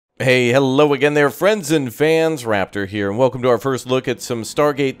Hey, hello again there, friends and fans. Raptor here, and welcome to our first look at some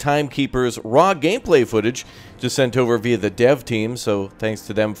Stargate Timekeepers raw gameplay footage just sent over via the dev team, so thanks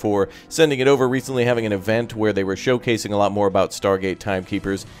to them for sending it over, recently having an event where they were showcasing a lot more about Stargate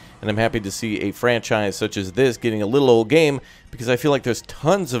Timekeepers, and I'm happy to see a franchise such as this getting a little old game, because I feel like there's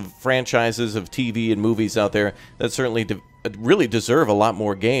tons of franchises of TV and movies out there that certainly really deserve a lot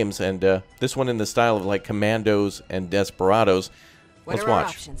more games, and this one in the style of like Commandos and Desperados. Let's watch.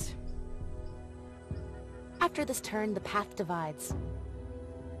 Options? After this turn, the path divides.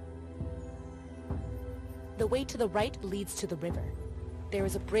 The way to the right leads to the river. There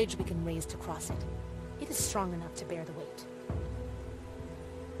is a bridge we can raise to cross it. It is strong enough to bear the weight.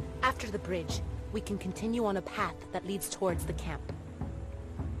 After the bridge, we can continue on a path that leads towards the camp.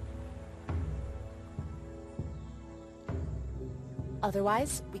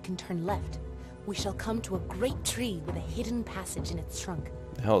 Otherwise, we can turn left. We shall come to a great tree with a hidden passage in its trunk.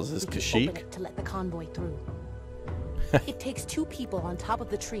 The hell is this, Kashyyyk? Open it to let the convoy through. It takes 2 people on top of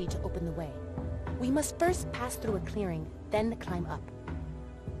the tree to open the way. We must first pass through a clearing, then climb up.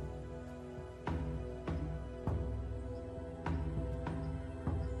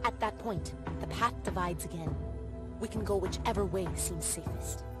 At that point, the path divides again. We can go whichever way seems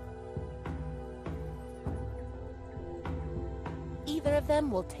safest. Either of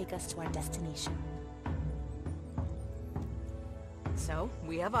them will take us to our destination. So,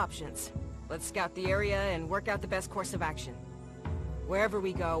 we have options. Let's scout the area and work out the best course of action. Wherever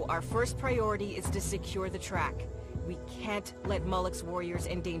we go, our first priority is to secure the track. We can't let Mulloch's warriors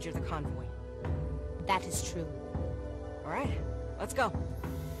endanger the convoy. That is true. Alright, let's go.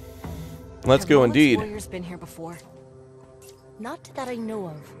 Let's go indeed. Have Mulloch's warriors been here before? Not that I know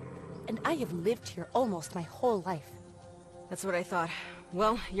of. And I have lived here almost my whole life. That's what I thought.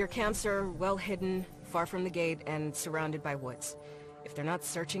 Well, your camps are well hidden, far from the gate, and surrounded by woods. If they're not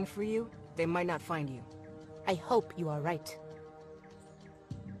searching for you, they might not find you. I hope you are right.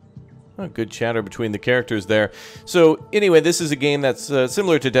 Oh, good chatter between the characters there. So, anyway, this is a game that's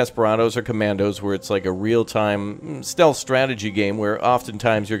similar to Desperados or Commandos, where it's like a real-time stealth strategy game where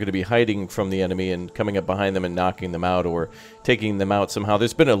oftentimes you're going to be hiding from the enemy and coming up behind them and knocking them out or taking them out somehow.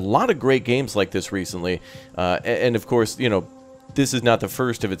 There's been a lot of great games like this recently, and of course, you know, this is not the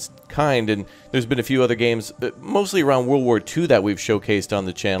first of its kind, and there's been a few other games, mostly around World War II, that we've showcased on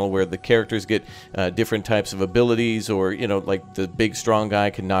the channel, where the characters get different types of abilities, or, you know, like the big strong guy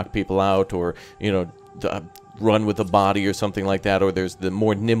can knock people out, or, you know, run with a body or something like that, or there's the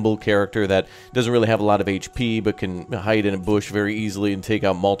more nimble character that doesn't really have a lot of HP but can hide in a bush very easily and take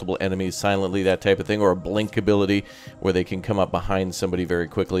out multiple enemies silently, that type of thing, or a blink ability where they can come up behind somebody very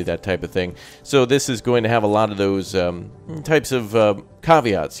quickly, that type of thing. So this is going to have a lot of those types of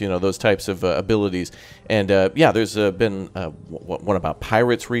caveats, you know, those types of abilities. And yeah, there's been one about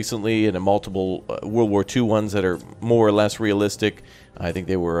pirates recently, and multiple World War II ones that are more or less realistic. I think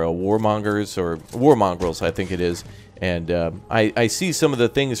they were warmongers, or warmongrels, I think it is. And I see some of the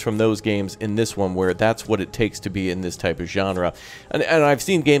things from those games in this one, where that's what it takes to be in this type of genre. And I've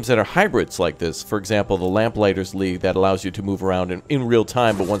seen games that are hybrids like this. For example, the Lamplighters League, that allows you to move around in real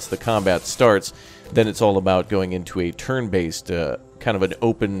time, but once the combat starts, then it's all about going into a turn-based kind of an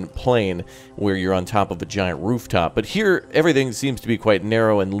open plane where you're on top of a giant rooftop. But here, everything seems to be quite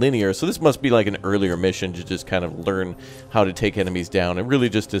narrow and linear, so this must be like an earlier mission to just kind of learn how to take enemies down and really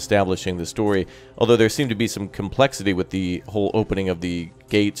just establishing the story. Although there seemed to be some complexity with the whole opening of the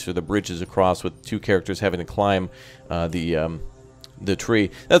gates or the bridges across, with 2 characters having to climb the tree.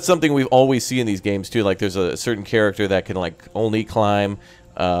 That's something we've always seen in these games too. Like, there's a certain character that can like only climb.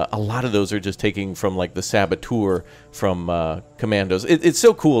 A lot of those are just taking from like the Saboteur from Commandos. It's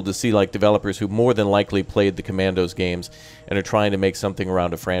so cool to see like developers who more than likely played the Commandos games and are trying to make something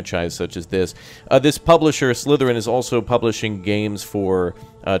around a franchise such as this. This publisher, Slytherin, is also publishing games for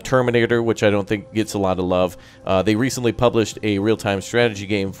Terminator, which I don't think gets a lot of love. They recently published a real-time strategy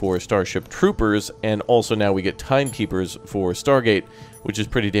game for Starship Troopers, and also now we get Timekeepers for Stargate, which is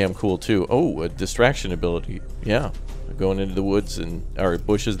pretty damn cool too. Oh, a distraction ability. Yeah. Going into the woods and or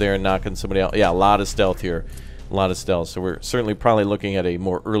bushes there and knocking somebody out. Yeah, a lot of stealth here. A lot of stealth. So we're certainly probably looking at a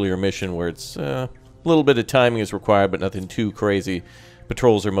more earlier mission where it's a little bit of timing is required, but nothing too crazy.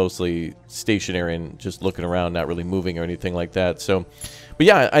 Patrols are mostly stationary and just looking around, not really moving or anything like that. So, but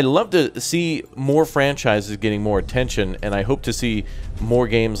yeah, I love to see more franchises getting more attention, and I hope to see more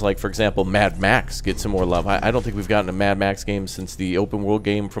games like, for example, Mad Max get some more love. I don't think we've gotten a Mad Max game since the open world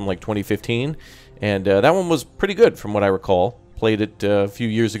game from like 2015. And that one was pretty good from what I recall. Played it a few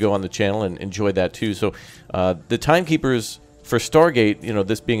years ago on the channel and enjoyed that too. So the Timekeepers for Stargate, you know,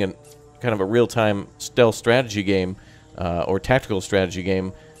 this being kind of a real-time stealth strategy game or tactical strategy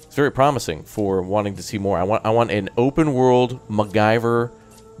game, it's very promising for wanting to see more. I want an open world MacGyver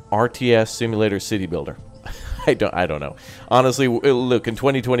RTS simulator city builder. I don't know. Honestly, look, in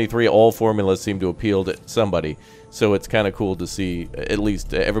 2023, all formulas seem to appeal to somebody. So it's kind of cool to see at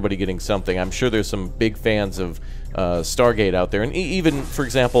least everybody getting something. I'm sure there's some big fans of Stargate out there. And even, for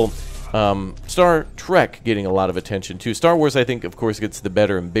example, Star Trek getting a lot of attention too. Star Wars, I think, of course, gets the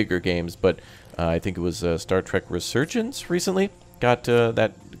better and bigger games. But I think it was Star Trek Resurgence recently. Got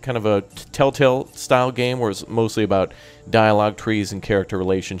that kind of a Telltale style game where it's mostly about dialogue trees and character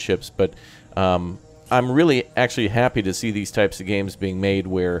relationships. But I'm really actually happy to see these types of games being made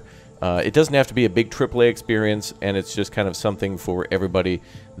where it doesn't have to be a big AAA experience, and it's just kind of something for everybody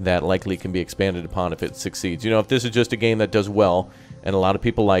that likely can be expanded upon if it succeeds. You know, if this is just a game that does well and a lot of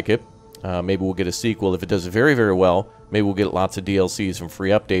people like it, maybe we'll get a sequel. If it does very, very well, maybe we'll get lots of DLCs and free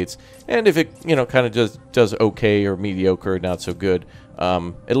updates. And if it, you know, kind of just does okay or mediocre or not so good,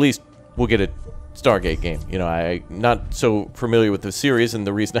 at least we'll get a Stargate game. You know, I'm not so familiar with the series, and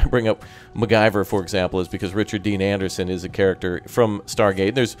the reason I bring up MacGyver, for example, is because Richard Dean Anderson is a character from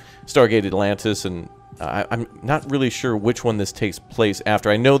Stargate. There's Stargate Atlantis, and I'm not really sure which one this takes place after.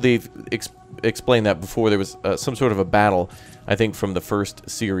 I know they've explained that before. There was some sort of a battle, I think, from the first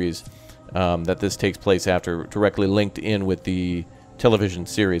series that this takes place after, directly linked in with the television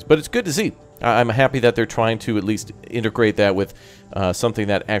series. But it's good to see. I'm happy that they're trying to at least integrate that with something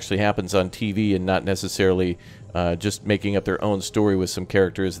that actually happens on TV and not necessarily just making up their own story with some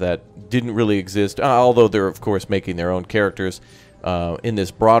characters that didn't really exist, although they're, of course, making their own characters in this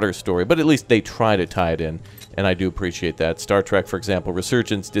broader story. But at least they try to tie it in, and I do appreciate that. Star Trek, for example,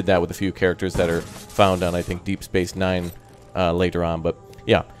 Resurgence did that with a few characters that are found on, I think, Deep Space Nine later on. But,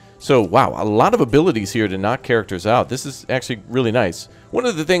 yeah. So, wow, a lot of abilities here to knock characters out. This is actually really nice. One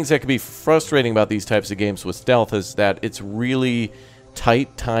of the things that can be frustrating about these types of games with stealth is that it's really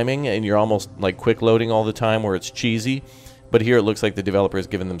tight timing, and you're almost like quick loading all the time where it's cheesy. But here it looks like the developer has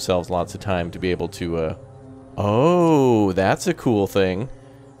given themselves lots of time to be able to... Oh, that's a cool thing.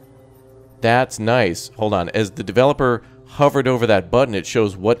 That's nice. Hold on. As the developer hovered over that button, it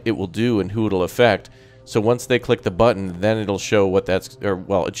shows what it will do and who it'll affect. So once they click the button, then it'll show what that's... Or,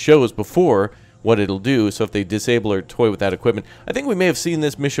 well, it shows before what it'll do. So if they disable or toy with that equipment... I think we may have seen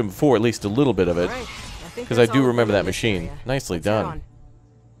this mission before, at least a little bit of it. Because I do remember that machine. Nicely done.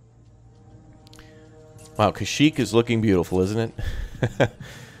 Wow, Kashyyyk is looking beautiful, isn't it?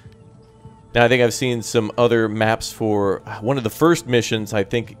 Now, I think I've seen some other maps for... One of the first missions, I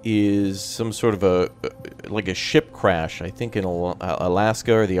think, is some sort of like a ship crash. I think in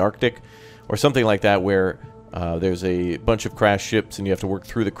Alaska or the Arctic, or something like that, where there's a bunch of crash ships, and you have to work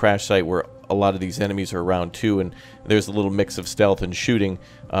through the crash site where a lot of these enemies are around, too, and there's a little mix of stealth and shooting.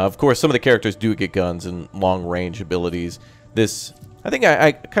 Of course, some of the characters do get guns and long-range abilities. This... I think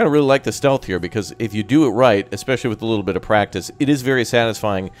I kind of really like the stealth here, because if you do it right, especially with a little bit of practice, it is very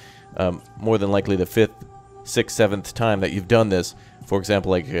satisfying. More than likely the 5th, 6th, 7th time that you've done this. For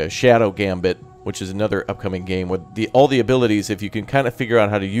example, like Shadow Gambit, which is another upcoming game where all the abilities, if you can kind of figure out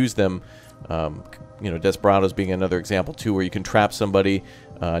how to use them, you know, Desperados being another example too, where you can trap somebody,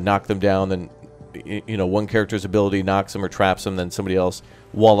 knock them down, then you know, one character's ability knocks them or traps them, then somebody else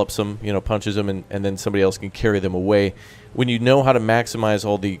wallops them, you know, punches them, and then somebody else can carry them away. When you know how to maximize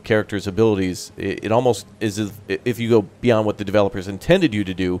all the characters' abilities, it almost is as if you go beyond what the developers intended you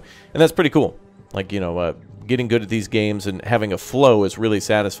to do, and that's pretty cool. Like, you know, getting good at these games and having a flow is really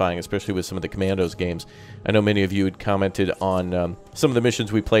satisfying, especially with some of the Commandos games. I know many of you had commented on some of the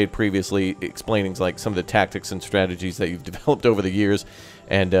missions we played previously, explaining like some of the tactics and strategies that you've developed over the years,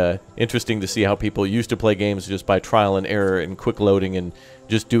 and interesting to see how people used to play games just by trial and error and quick loading and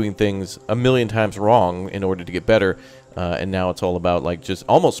just doing things a million times wrong in order to get better, and now it's all about like just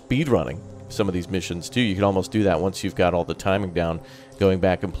almost speed running some of these missions too. You can almost do that once you've got all the timing down, going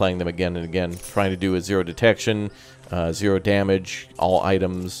back and playing them again and again, trying to do a zero detection, zero damage, all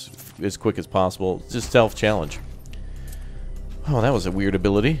items as quick as possible. It's just self-challenge. Oh, that was a weird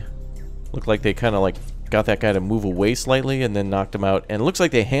ability. Looked like they kind of like got that guy to move away slightly and then knocked him out. And it looks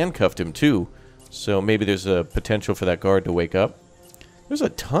like they handcuffed him too. So maybe there's a potential for that guard to wake up. There's a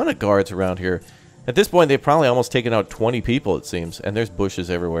ton of guards around here. At this point, they've probably almost taken out 20 people, it seems. And there's bushes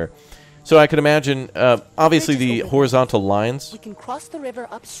everywhere. So I could imagine, obviously, the horizontal lines. We can cross the river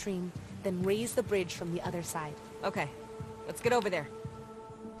upstream, then raise the bridge from the other side. Okay, let's get over there.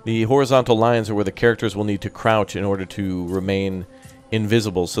 The horizontal lines are where the characters will need to crouch in order to remain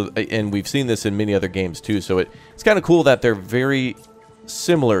invisible. So, and we've seen this in many other games too. So it's kind of cool that they're very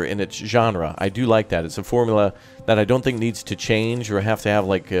similar in its genre. I do like that. It's a formula that I don't think needs to change or have to have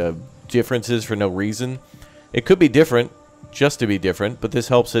like differences for no reason. It could be different, just to be different, but this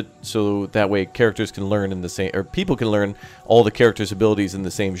helps it so that way characters can learn in the same, or people can learn all the characters' abilities in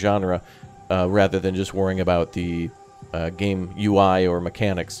the same genre, rather than just worrying about the game UI or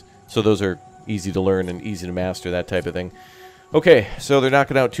mechanics. So those are easy to learn and easy to master, that type of thing. Okay, so they're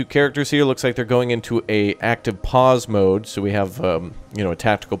knocking out 2 characters here. Looks like they're going into a active pause mode. So we have, you know, a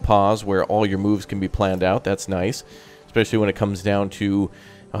tactical pause where all your moves can be planned out. That's nice, especially when it comes down to,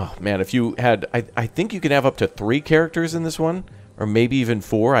 oh man, if you had, I think you can have up to 3 characters in this one, or maybe even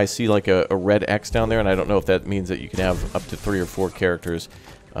 4. I see like a red X down there, and I don't know if that means that you can have up to 3 or 4 characters.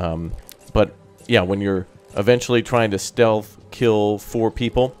 But yeah, when you're eventually trying to stealth kill 4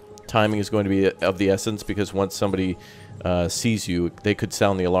 people, timing is going to be of the essence, because once somebody sees you, they could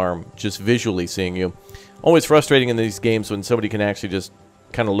sound the alarm just visually seeing you. Always frustrating in these games when somebody can actually just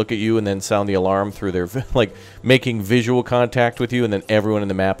kind of look at you and then sound the alarm through their, like, making visual contact with you, and then everyone in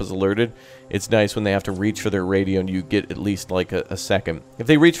the map is alerted. It's nice when they have to reach for their radio and you get at least like a second. If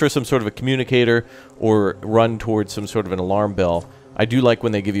they reach for some sort of a communicator or run towards some sort of an alarm bell, I do like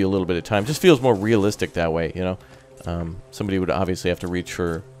when they give you a little bit of time. Just feels more realistic that way, you know. Somebody would obviously have to reach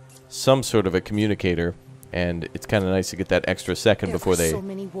for some sort of a communicator, and it's kind of nice to get that extra second before they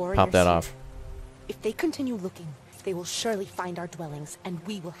pop that off. If they continue looking, they will surely find our dwellings, and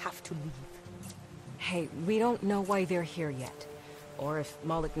we will have to leave. Hey, we don't know why they're here yet, or if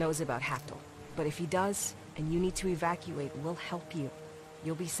Moloch knows about Haftel. But if he does, and you need to evacuate, we'll help you.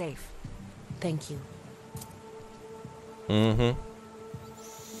 You'll be safe. Thank you. Mm-hmm.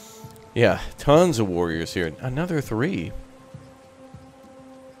 Yeah, tons of warriors here. Another 3.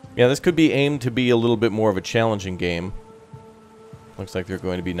 Yeah, this could be aimed to be a little bit more of a challenging game. Looks like they're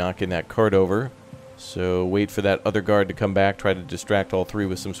going to be knocking that cart over. So wait for that other guard to come back, try to distract all 3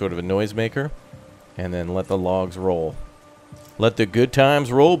 with some sort of a noisemaker, and then let the logs roll. Let the good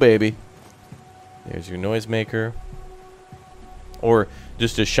times roll, baby. There's your noisemaker. Or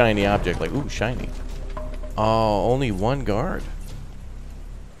just a shiny object, like, ooh, shiny. Oh, only 1 guard.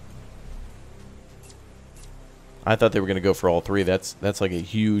 I thought they were going to go for all 3. That's like a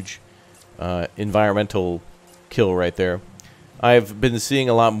huge environmental kill right there. I've been seeing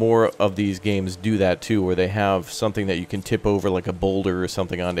a lot more of these games do that too, where they have something that you can tip over, like a boulder or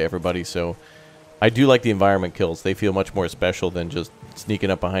something, onto everybody. So I do like the environment kills. They feel much more special than just sneaking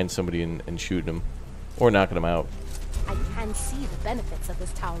up behind somebody and shooting them or knocking them out. I can see the benefits of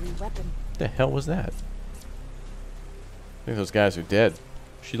this towering weapon. What the hell was that? I think those guys are dead.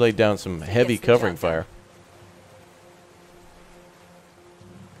 She laid down some heavy covering fire.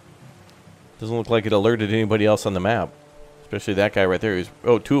 Doesn't look like it alerted anybody else on the map. Especially that guy right there. He's,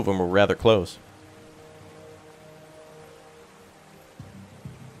 oh, 2 of them were rather close.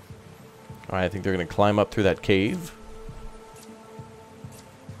 Alright, I think they're going to climb up through that cave.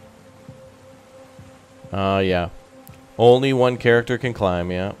 Yeah. Only 1 character can climb,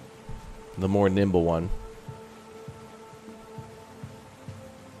 yeah. The more nimble one.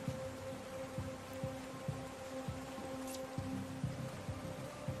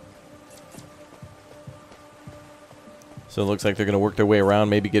 So it looks like they're going to work their way around,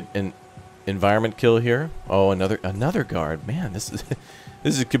 maybe get an environment kill here. Oh, another guard. Man, this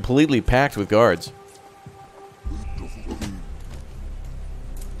is completely packed with guards.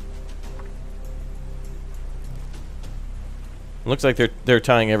 Looks like they're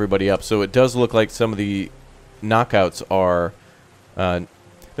tying everybody up. So it does look like some of the knockouts are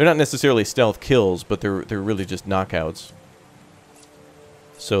they're not necessarily stealth kills, but they're really just knockouts.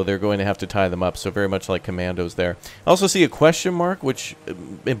 So they're going to have to tie them up, so very much like Commandos there. I also see a question mark, which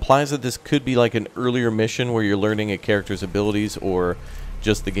implies that this could be like an earlier mission where you're learning a character's abilities or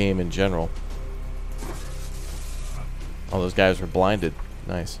just the game in general. All those guys were blinded.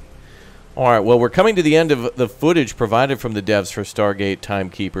 Nice. Alright, well, we're coming to the end of the footage provided from the devs for Stargate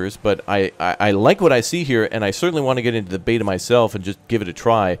Timekeepers, but I like what I see here, and I certainly want to get into the beta myself and just give it a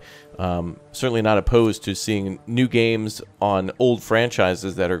try. Certainly not opposed to seeing new games on old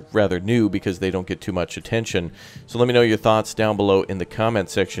franchises that are rather new because they don't get too much attention. So let me know your thoughts down below in the comment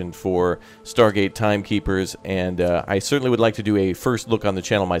section for Stargate Timekeepers, and I certainly would like to do a first look on the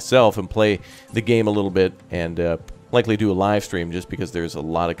channel myself and play the game a little bit, and likely do a live stream just because there's a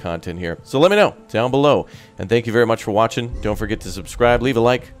lot of content here. So let me know down below, and thank you very much for watching. Don't forget to subscribe, leave a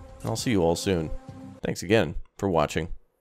like, and I'll see you all soon. Thanks again for watching.